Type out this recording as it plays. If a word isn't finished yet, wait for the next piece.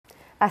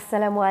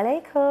Assalamu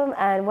alaikum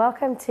and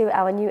welcome to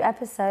our new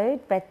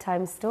episode,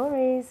 Bedtime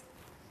Stories.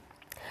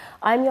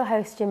 I'm your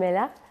host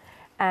Jamila,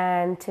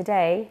 and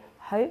today,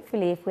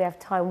 hopefully if we have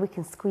time, we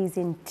can squeeze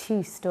in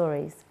 2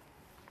 stories.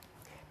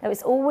 Now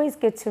it's always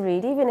good to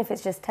read, even if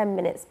it's just 10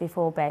 minutes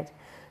before bed.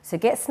 So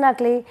get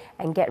snuggly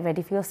and get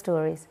ready for your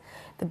stories.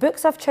 The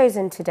books I've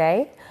chosen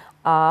today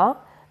are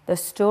the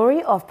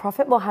story of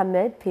Prophet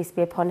Muhammad, peace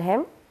be upon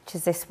him, which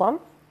is this one.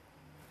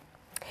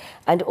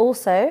 And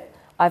also,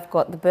 I've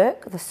got the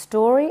book, The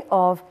Story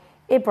of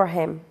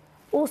Ibrahim,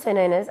 also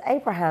known as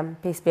Abraham,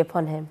 peace be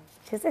upon him,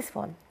 which is this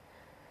one.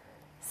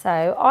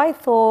 So I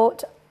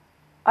thought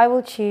I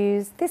will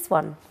choose this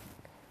one.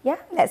 Yeah,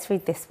 let's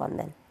read this one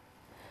then.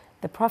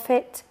 The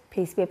Prophet,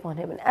 peace be upon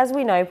him. And as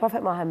we know,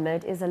 Prophet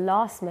Muhammad is the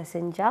last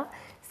messenger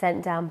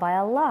sent down by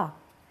Allah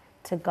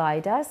to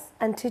guide us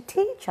and to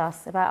teach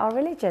us about our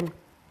religion.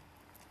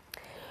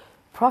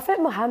 Prophet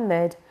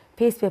Muhammad,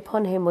 peace be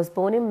upon him, was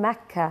born in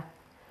Mecca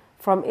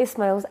from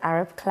Ismail's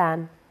Arab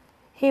clan.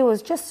 He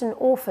was just an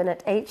orphan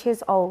at 8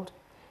 years old.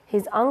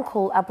 His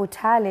uncle Abu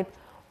Talib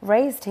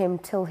raised him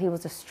till he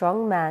was a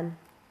strong man.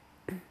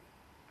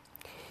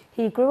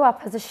 He grew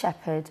up as a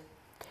shepherd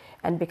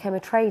and became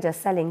a trader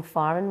selling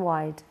far and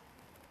wide.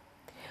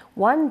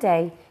 One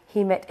day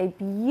he met a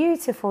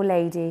beautiful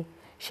lady.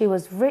 She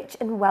was rich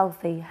and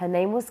wealthy. Her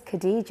name was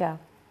Khadija.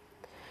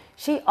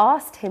 She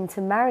asked him to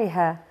marry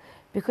her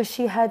because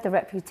she heard the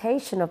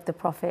reputation of the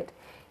Prophet.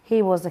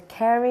 He was a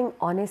caring,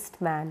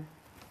 honest man.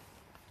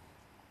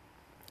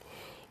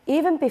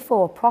 Even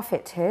before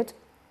prophethood,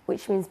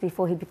 which means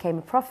before he became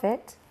a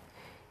prophet,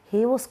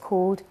 he was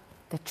called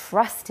the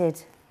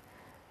Trusted.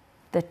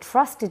 The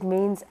Trusted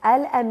means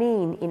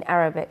Al-Amin in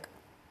Arabic.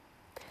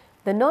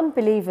 The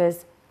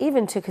non-believers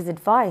even took his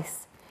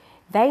advice.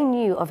 They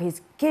knew of his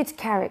good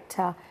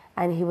character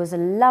and he was a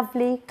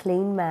lovely,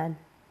 clean man.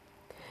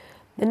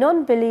 The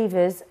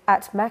non-believers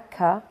at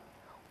Mecca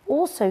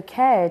also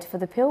cared for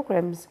the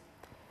pilgrims,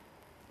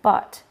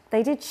 but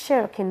they did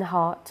shirk in the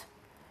heart.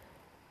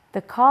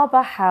 The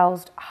Kaaba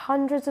housed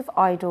hundreds of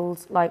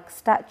idols like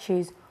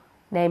statues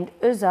named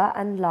Uzza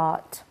and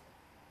Lat.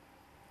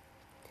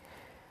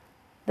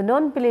 The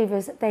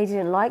non-believers, they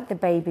didn't like the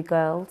baby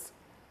girls.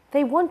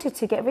 They wanted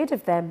to get rid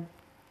of them.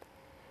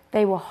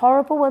 They were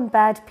horrible and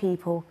bad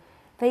people.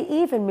 They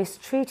even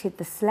mistreated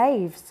the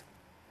slaves.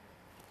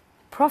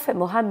 Prophet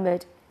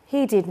Muhammad,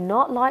 he did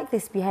not like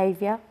this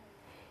behavior.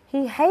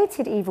 He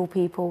hated evil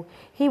people.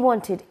 He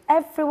wanted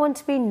everyone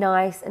to be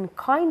nice and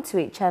kind to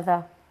each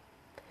other.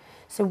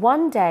 So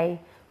one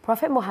day,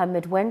 Prophet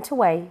Muhammad went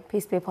away,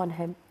 peace be upon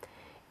him,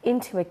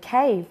 into a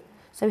cave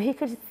so he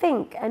could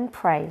think and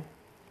pray.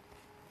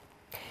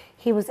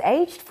 He was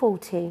aged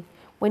 40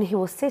 when he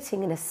was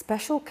sitting in a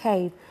special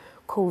cave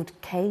called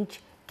Cave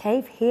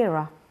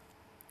Hira.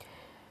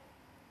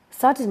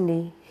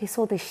 Suddenly, he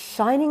saw this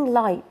shining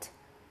light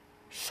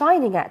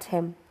shining at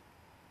him.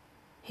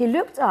 He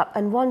looked up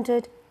and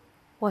wondered,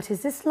 what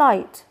is this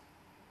light?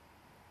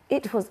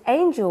 It was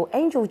Angel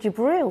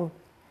Jibril.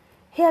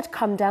 He had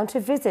come down to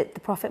visit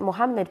the Prophet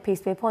Muhammad, peace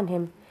be upon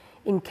him,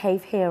 in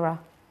Cave Hira.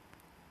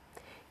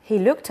 He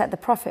looked at the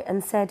Prophet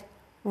and said,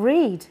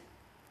 read,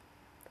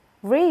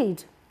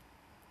 read.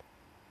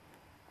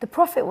 The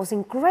Prophet was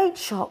in great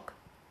shock.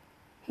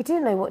 He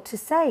didn't know what to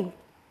say.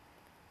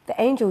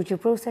 The angel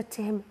Jibril said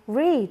to him,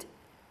 read.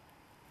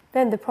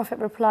 Then the Prophet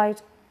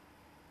replied,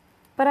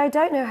 but I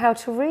don't know how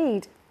to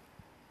read.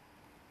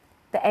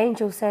 The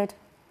angel said,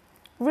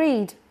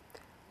 read,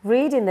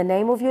 read in the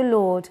name of your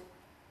Lord.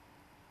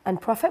 And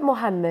Prophet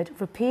Muhammad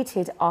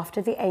repeated after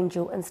the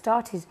angel and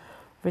started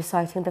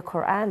reciting the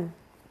Quran.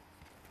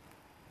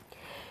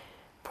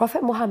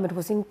 Prophet Muhammad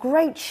was in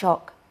great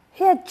shock.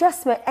 He had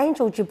just met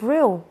Angel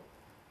Jibril.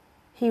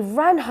 He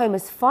ran home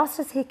as fast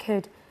as he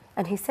could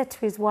and he said to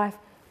his wife,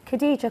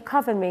 Khadija,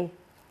 cover me.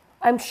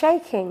 I'm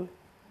shaking.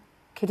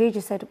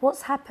 Khadija said,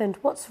 what's happened?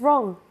 What's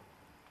wrong?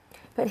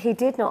 But he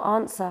did not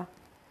answer.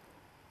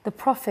 The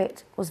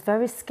Prophet was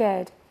very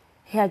scared.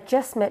 He had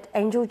just met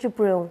Angel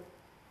Jibril.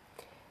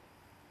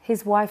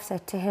 His wife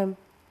said to him,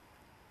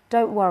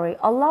 don't worry,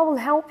 Allah will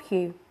help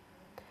you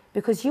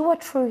because you are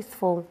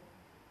truthful,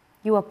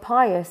 you are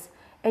pious,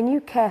 and you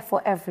care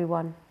for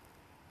everyone.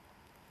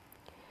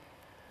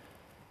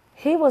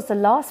 He was the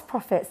last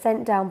prophet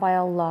sent down by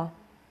Allah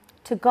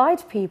to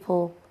guide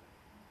people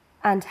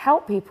and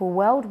help people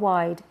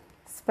worldwide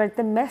spread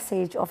the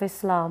message of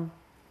Islam.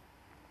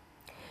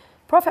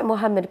 Prophet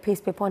Muhammad, peace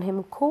be upon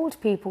him, called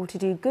people to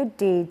do good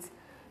deeds,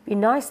 be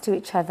nice to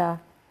each other,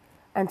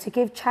 and to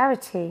give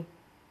charity.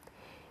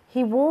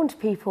 He warned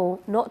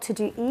people not to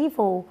do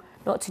evil,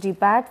 not to do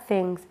bad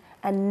things,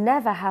 and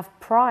never have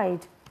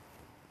pride.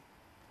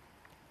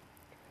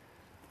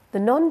 The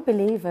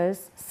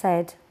non-believers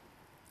said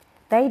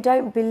they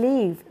don't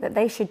believe that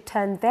they should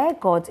turn their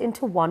gods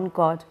into one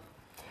God.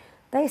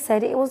 They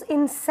said it was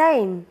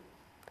insane.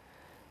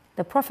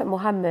 The Prophet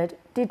Muhammad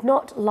did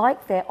not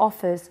like their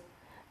offers,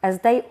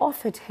 as they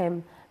offered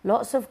him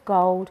lots of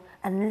gold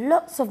and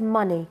lots of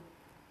money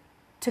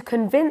to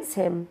convince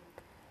him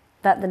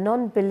that the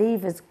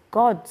non-believers'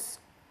 gods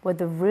were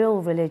the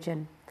real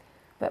religion.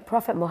 But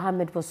Prophet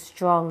Muhammad was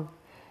strong,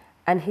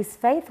 and his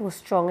faith was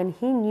strong, and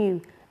he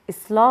knew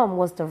Islam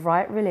was the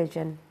right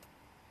religion.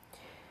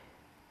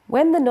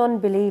 When the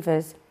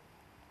non-believers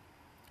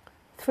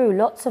threw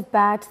lots of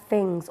bad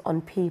things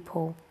on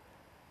people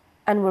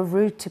and were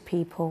rude to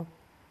people,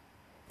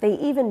 they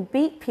even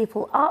beat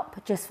people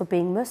up just for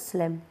being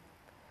Muslim.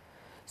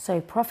 So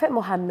Prophet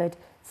Muhammad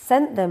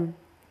sent them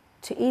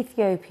to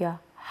Ethiopia.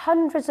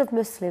 Hundreds of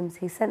Muslims,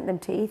 he sent them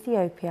to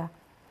Ethiopia.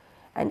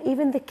 And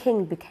even the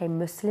king became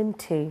Muslim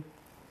too.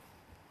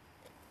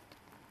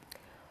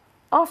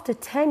 After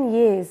 10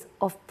 years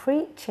of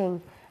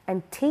preaching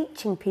and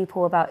teaching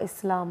people about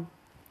Islam,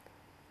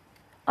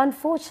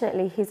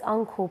 unfortunately his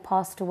uncle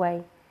passed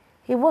away.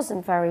 He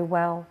wasn't very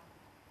well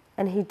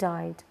and he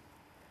died.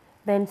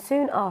 Then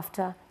soon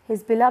after,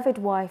 his beloved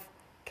wife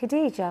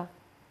Khadija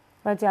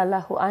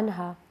radiallahu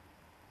anha,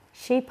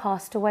 she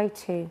passed away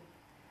too.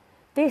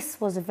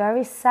 This was a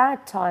very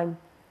sad time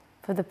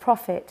for the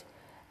Prophet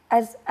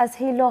as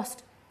he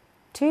lost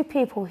two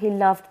people he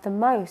loved the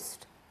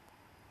most.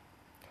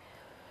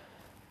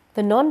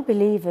 The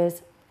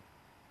non-believers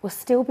were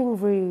still being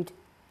rude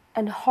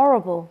and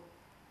horrible.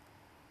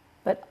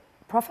 But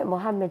Prophet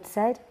Muhammad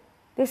said,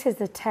 this is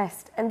the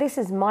test, and this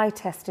is my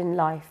test in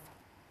life.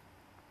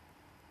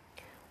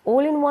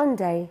 All in one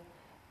day,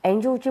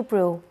 Angel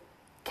Jibril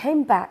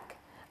came back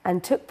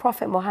and took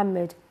Prophet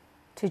Muhammad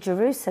to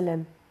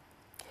Jerusalem.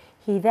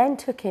 He then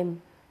took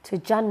him to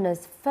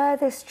Jannah's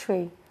furthest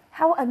tree.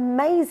 How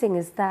amazing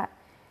is that?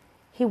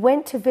 He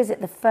went to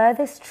visit the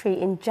furthest tree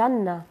in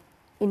Jannah,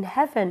 in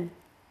heaven.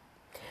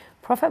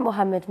 Prophet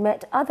Muhammad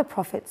met other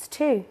prophets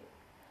too,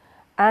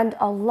 and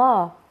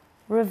Allah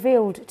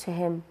revealed to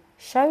him,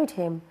 showed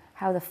him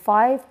how the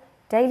 5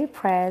 daily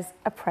prayers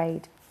are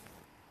prayed.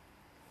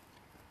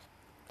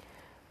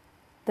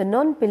 The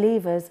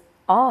non-believers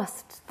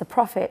asked the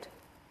Prophet,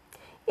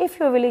 if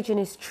your religion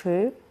is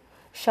true,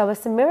 show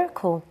us a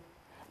miracle,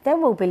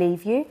 then we'll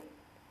believe you.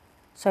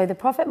 So the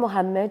Prophet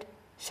Muhammad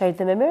showed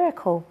them a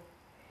miracle.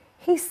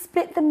 He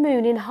split the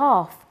moon in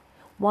half,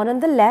 one on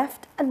the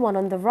left and one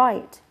on the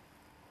right.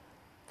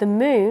 The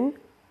moon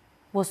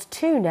was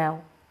 2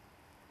 now.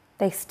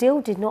 They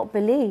still did not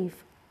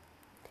believe.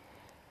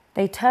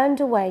 They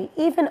turned away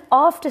even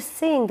after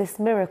seeing this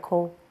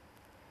miracle.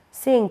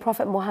 Seeing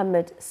Prophet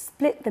Muhammad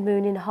split the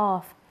moon in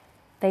half,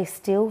 they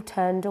still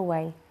turned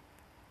away.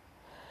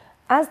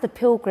 As the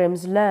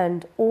pilgrims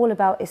learned all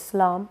about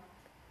Islam,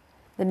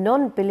 the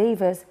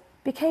non-believers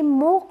became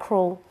more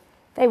cruel.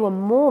 They were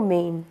more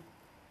mean.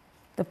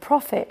 The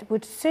Prophet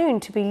would soon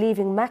to be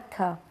leaving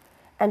Mecca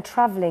and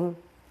travelling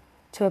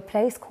to a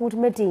place called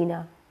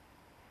Medina.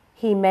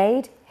 He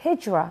made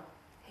hijrah.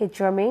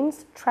 Hijrah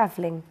means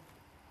travelling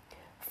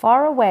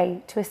far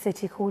away to a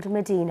city called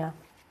Medina.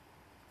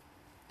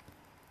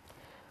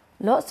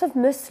 Lots of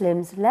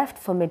Muslims left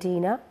for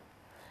Medina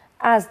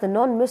as the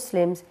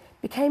non-Muslims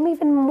became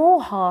even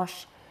more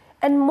harsh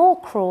and more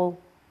cruel.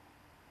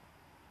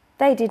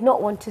 They did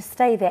not want to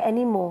stay there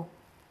anymore.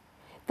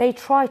 They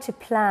tried to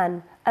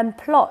plan and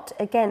plot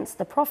against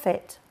the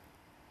Prophet.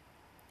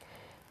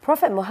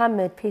 Prophet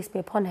Muhammad, peace be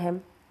upon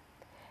him,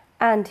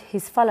 and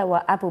his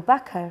follower Abu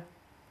Bakr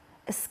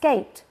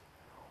escaped.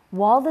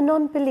 While the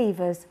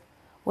non-believers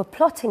were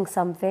plotting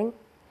something,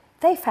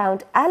 they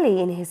found Ali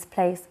in his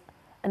place,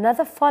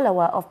 another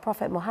follower of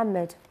Prophet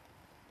Muhammad.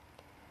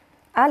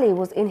 Ali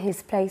was in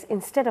his place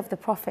instead of the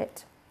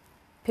Prophet,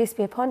 peace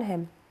be upon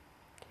him.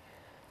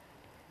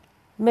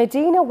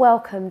 Medina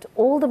welcomed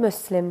all the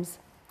Muslims.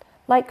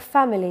 Like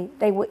family,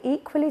 they were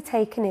equally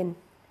taken in.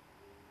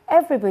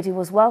 Everybody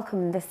was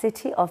welcome in the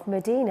city of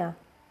Medina.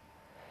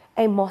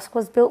 A mosque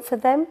was built for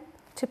them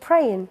to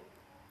pray in.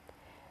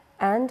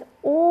 And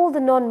all the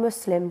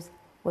non-Muslims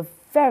were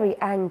very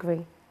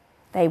angry.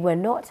 They were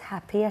not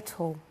happy at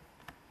all.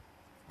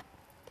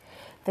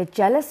 The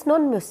jealous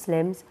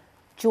non-Muslims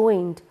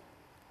joined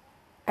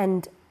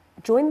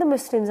the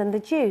Muslims and the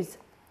Jews,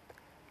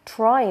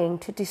 trying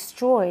to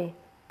destroy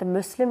the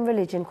Muslim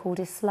religion called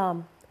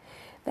Islam.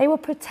 They were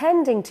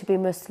pretending to be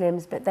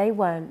Muslims, but they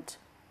weren't.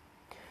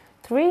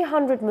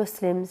 300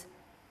 Muslims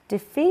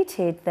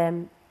defeated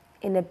them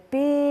in a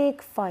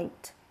big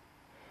fight,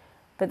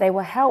 but they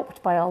were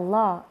helped by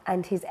Allah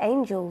and His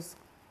angels.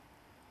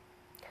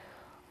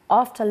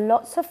 After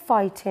lots of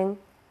fighting,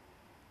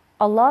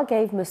 Allah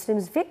gave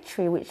Muslims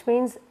victory, which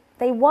means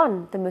they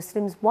won, the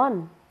Muslims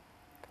won,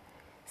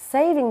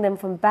 saving them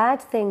from bad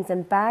things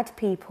and bad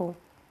people.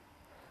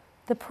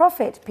 The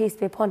Prophet, peace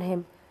be upon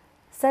him,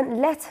 sent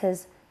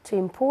letters to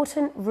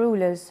important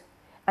rulers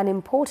and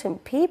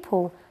important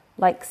people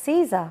like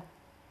Caesar,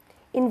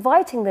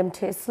 inviting them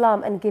to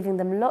Islam and giving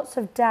them lots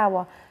of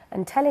dawah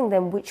and telling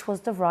them which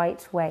was the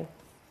right way.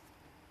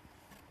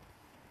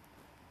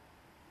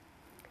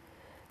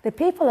 The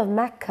people of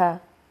Mecca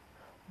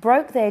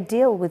broke their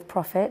deal with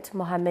Prophet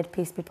Muhammad,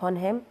 peace be upon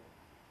him.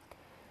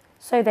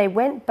 So they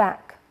went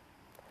back.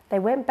 They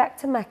went back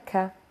to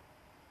Mecca.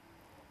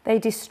 They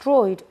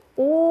destroyed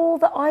all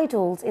the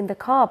idols in the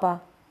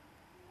Kaaba,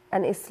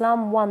 and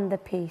Islam won the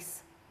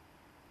peace.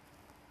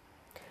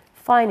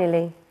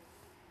 Finally,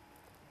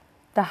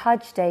 the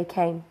Hajj day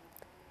came,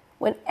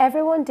 when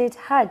everyone did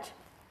Hajj.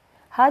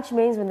 Hajj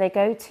means when they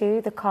go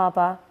to the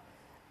Kaaba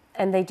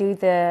and they do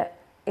the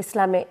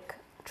Islamic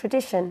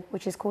tradition,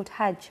 which is called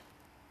Hajj.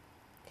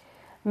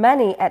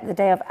 Many at the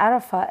day of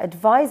Arafah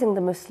advising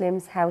the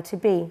Muslims how to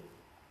be.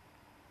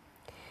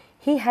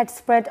 He had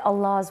spread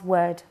Allah's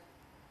word,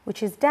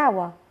 which is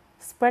da'wah,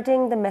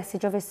 spreading the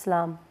message of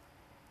Islam.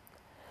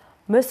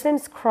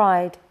 Muslims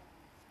cried,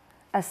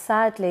 as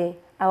sadly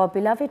our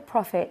beloved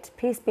Prophet,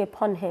 peace be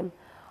upon him,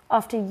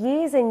 after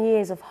years and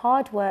years of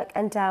hard work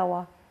and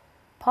da'wah,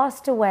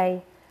 passed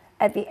away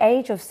at the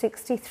age of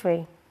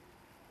 63.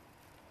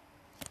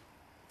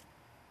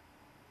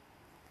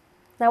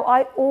 Now,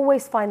 I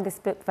always find this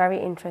book very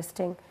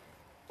interesting.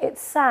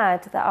 It's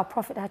sad that our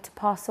Prophet had to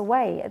pass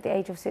away at the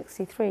age of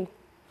 63.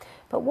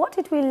 But what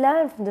did we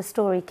learn from the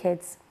story,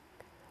 kids?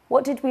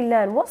 What did we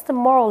learn? What's the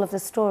moral of the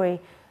story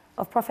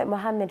of Prophet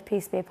Muhammad,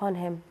 peace be upon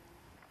him?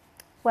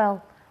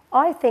 Well,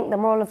 I think the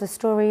moral of the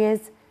story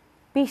is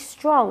be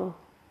strong,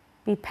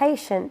 be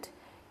patient.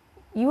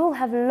 You will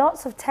have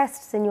lots of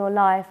tests in your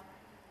life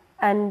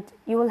and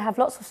you will have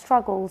lots of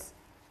struggles,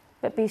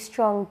 but be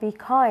strong, be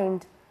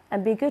kind,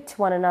 and be good to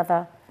one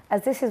another,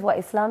 as this is what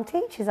Islam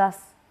teaches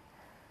us.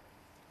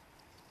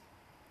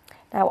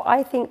 Now,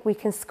 I think we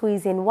can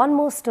squeeze in one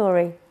more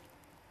story,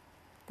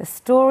 the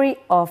story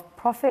of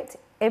Prophet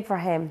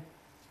Ibrahim,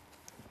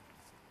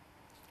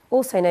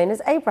 also known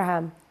as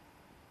Abraham.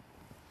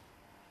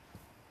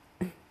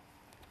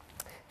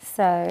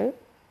 So,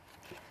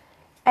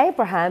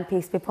 Abraham,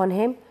 peace be upon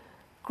him,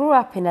 grew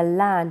up in a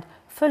land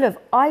full of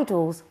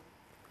idols,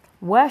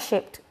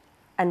 worshipped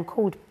and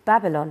called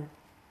Babylon.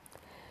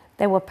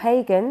 They were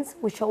pagans,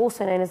 which are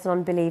also known as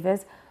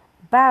non-believers,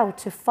 bowed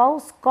to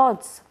false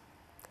gods.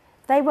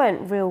 They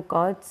weren't real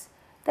gods.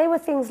 They were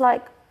things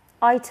like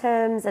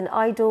items and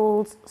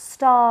idols,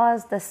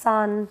 stars, the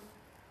sun.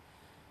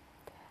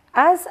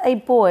 As a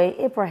boy,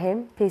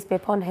 Ibrahim, peace be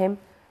upon him,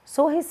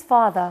 saw his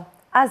father,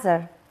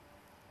 Azar,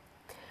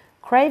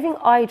 craving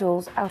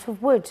idols out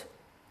of wood.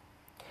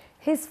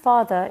 His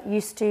father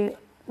used to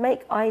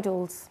make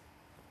idols.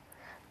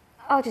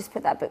 I'll just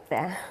put that book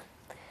there.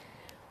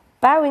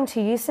 Bowing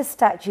to useless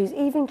statues,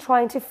 even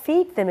trying to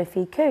feed them if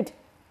he could.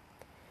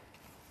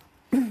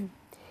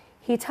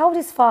 He told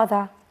his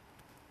father,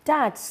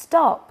 "Dad,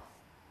 stop,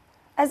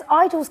 as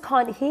idols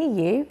can't hear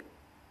you."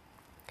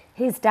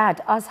 His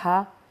dad,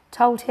 Azhar,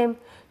 told him,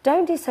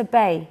 "Don't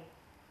disobey,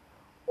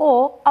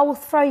 or I will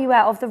throw you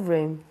out of the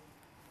room."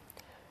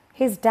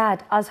 His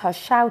dad, Azhar,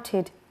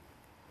 shouted,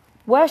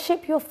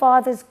 "Worship your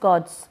father's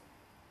gods."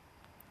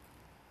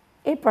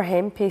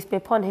 Ibrahim, peace be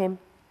upon him,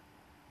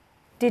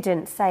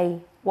 didn't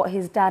say what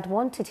his dad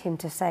wanted him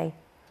to say.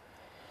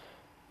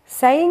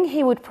 Saying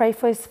he would pray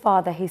for his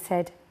father, he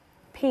said,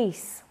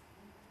 "Peace,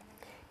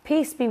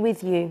 peace be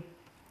with you,"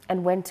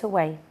 and went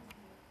away.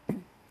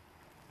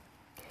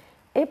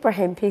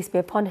 Ibrahim, peace be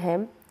upon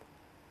him,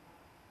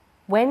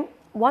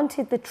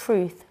 wanted the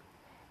truth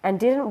and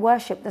didn't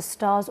worship the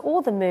stars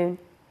or the moon.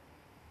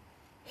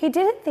 He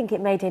didn't think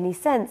it made any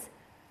sense.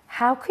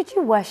 How could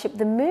you worship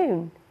the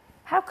moon?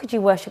 How could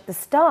you worship the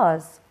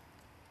stars?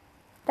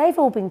 They've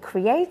all been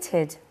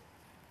created.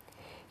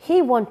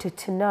 He wanted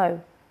to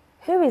know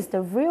who is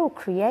the real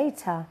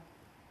creator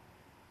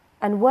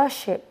and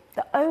worship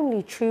the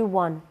only true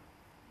one.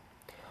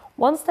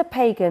 Once the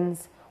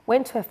pagans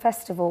went to a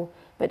festival,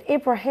 but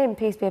Ibrahim,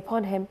 peace be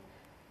upon him,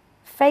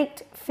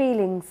 faked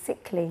feeling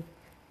sickly.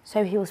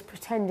 So he was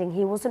pretending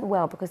he wasn't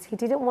well because he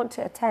didn't want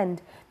to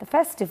attend the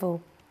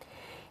festival.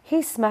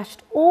 He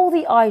smashed all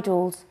the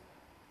idols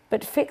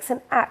but fixed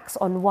an axe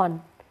on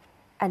one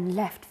and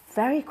left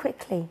very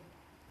quickly.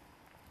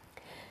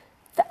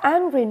 The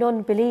angry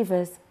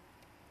non-believers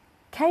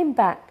came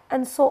back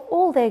and saw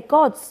all their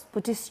gods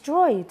were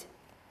destroyed.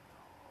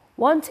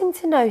 Wanting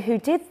to know who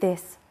did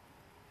this,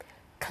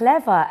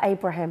 clever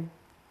Ibrahim,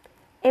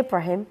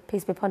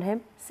 peace be upon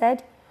him,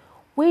 said,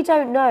 We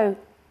don't know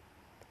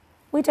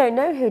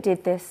who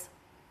did this.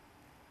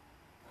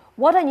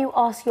 Why don't you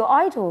ask your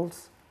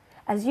idols,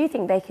 as you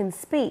think they can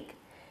speak?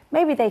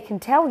 Maybe they can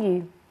tell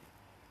you."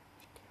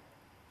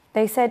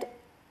 They said,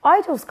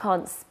 "Idols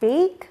can't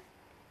speak."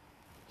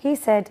 He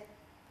said,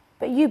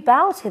 "But you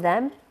bow to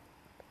them.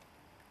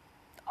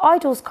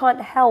 Idols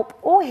can't help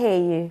or hear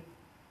you.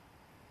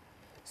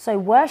 So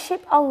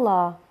worship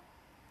Allah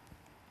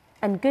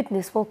and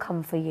goodness will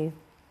come for you."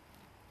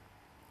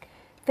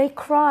 They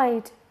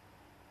cried,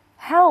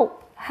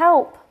 "Help,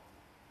 help."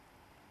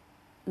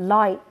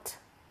 Light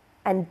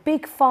and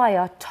big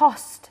fire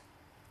tossed.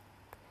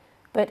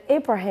 But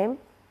Ibrahim,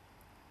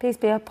 peace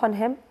be upon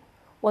him,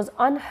 was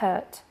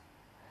unhurt,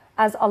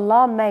 as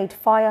Allah made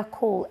fire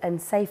cool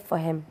and safe for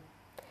him.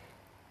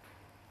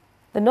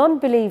 The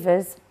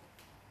non-believers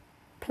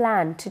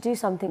planned to do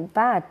something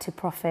bad to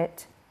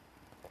Prophet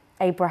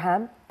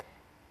Abraham,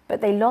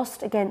 but they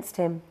lost against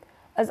him,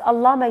 as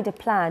Allah made a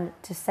plan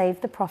to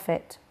save the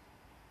Prophet.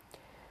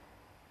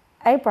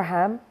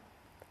 Abraham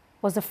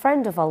was a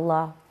friend of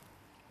Allah,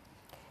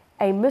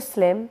 a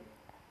Muslim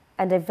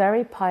and a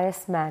very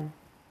pious man.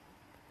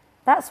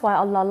 That's why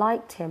Allah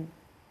liked him.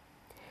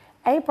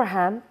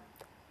 Abraham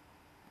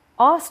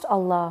asked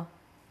Allah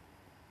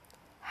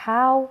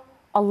how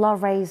Allah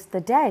raised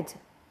the dead.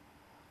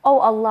 Oh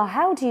Allah,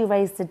 how do you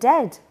raise the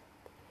dead?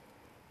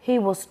 He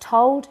was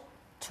told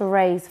to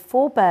raise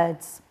 4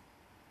 birds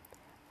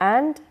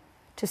and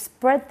to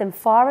spread them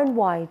far and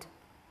wide.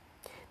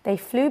 They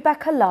flew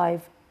back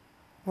alive,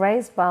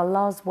 raised by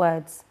Allah's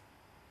words.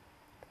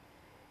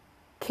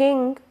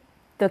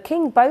 The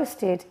king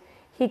boasted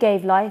he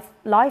gave life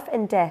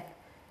and death,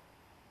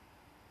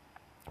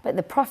 but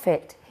the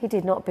Prophet, he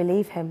did not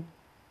believe him.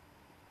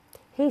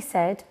 He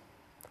said,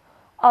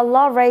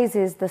 Allah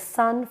raises the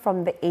sun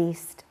from the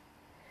east.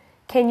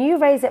 Can you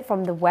raise it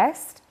from the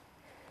west?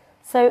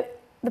 So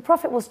the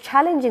Prophet was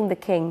challenging the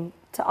king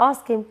to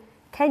ask him,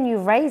 can you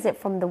raise it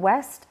from the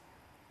west?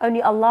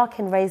 Only Allah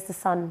can raise the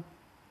sun.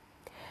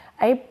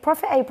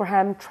 Prophet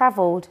Abraham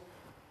travelled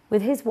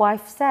with his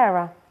wife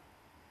Sarah,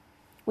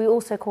 we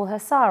also call her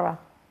Sarah,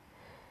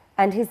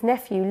 and his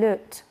nephew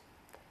Lut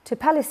to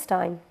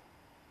Palestine,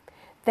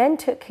 then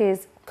took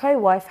his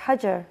co-wife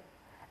Hajar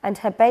and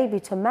her baby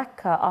to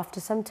Mecca after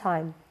some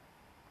time.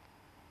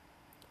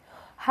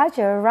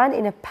 Hajar ran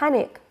in a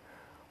panic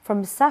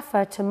from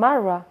Safa to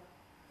Marwa.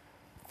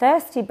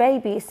 Thirsty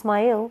baby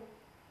Ismail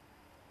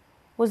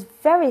was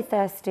very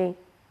thirsty,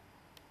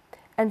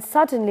 and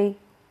suddenly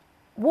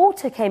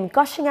water came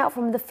gushing out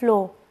from the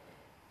floor.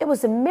 It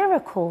was a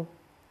miracle.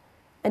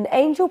 An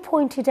angel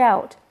pointed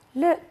out,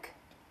 look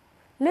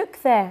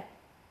there.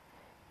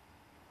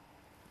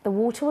 The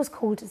water was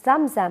called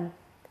Zamzam.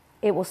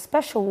 It was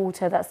special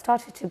water that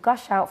started to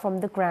gush out from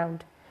the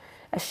ground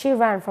as she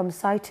ran from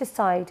side to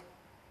side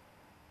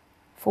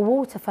for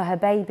water for her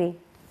baby.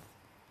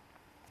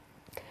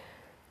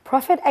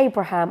 Prophet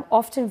Abraham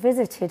often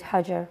visited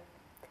Hajar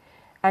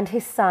and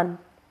his son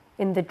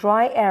in the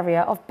dry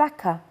area of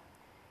Becca.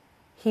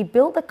 He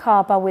built the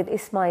Kaaba with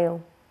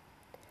Ismail,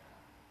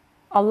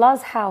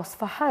 Allah's house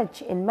for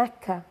Hajj in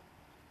Mecca.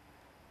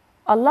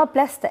 Allah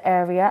blessed the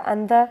area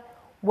and the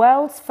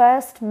world's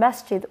first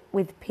masjid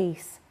with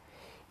peace.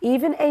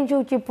 Even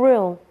Angel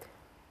Jibril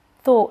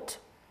thought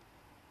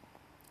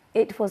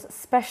it was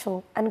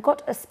special and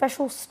got a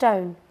special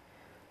stone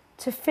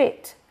to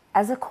fit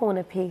as a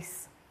corner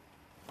piece.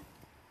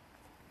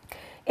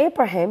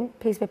 Ibrahim,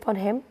 peace be upon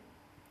him,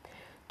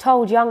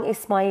 told young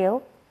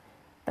Ismail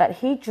that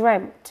he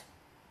dreamt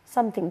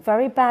something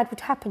very bad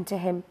would happen to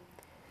him.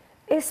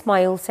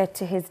 Ismail said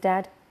to his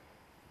dad,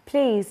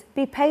 please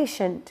be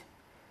patient.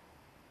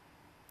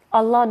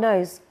 Allah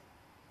knows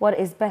what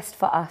is best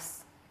for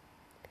us.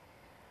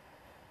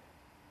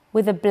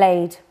 With a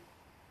blade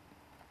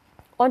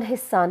on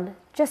his son,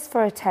 just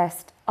for a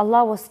test,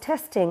 Allah was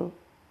testing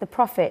the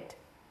Prophet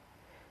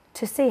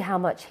to see how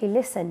much he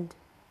listened.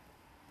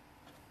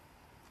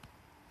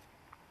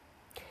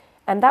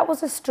 And that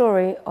was a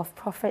story of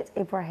Prophet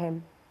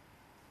Ibrahim.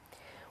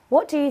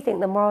 What do you think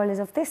the moral is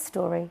of this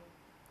story?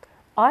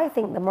 I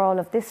think the moral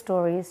of this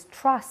story is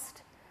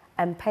trust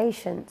and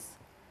patience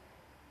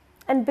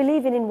and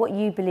believing in what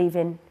you believe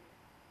in.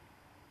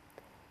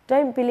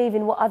 Don't believe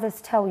in what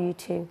others tell you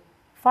to.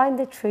 Find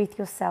the truth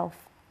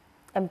yourself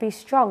and be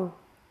strong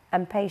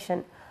and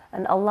patient,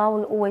 and Allah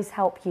will always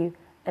help you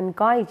and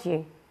guide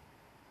you.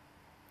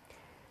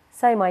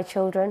 So my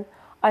children,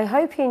 I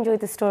hope you enjoyed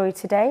the story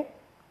today.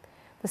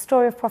 The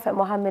story of Prophet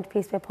Muhammad,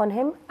 peace be upon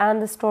him,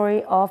 and the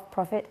story of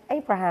Prophet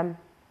Abraham.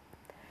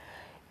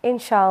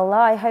 Inshallah,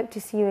 I hope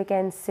to see you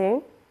again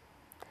soon.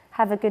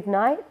 Have a good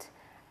night,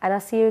 and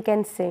I'll see you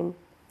again soon.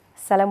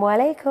 Assalamu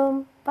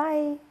alaikum.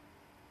 Bye.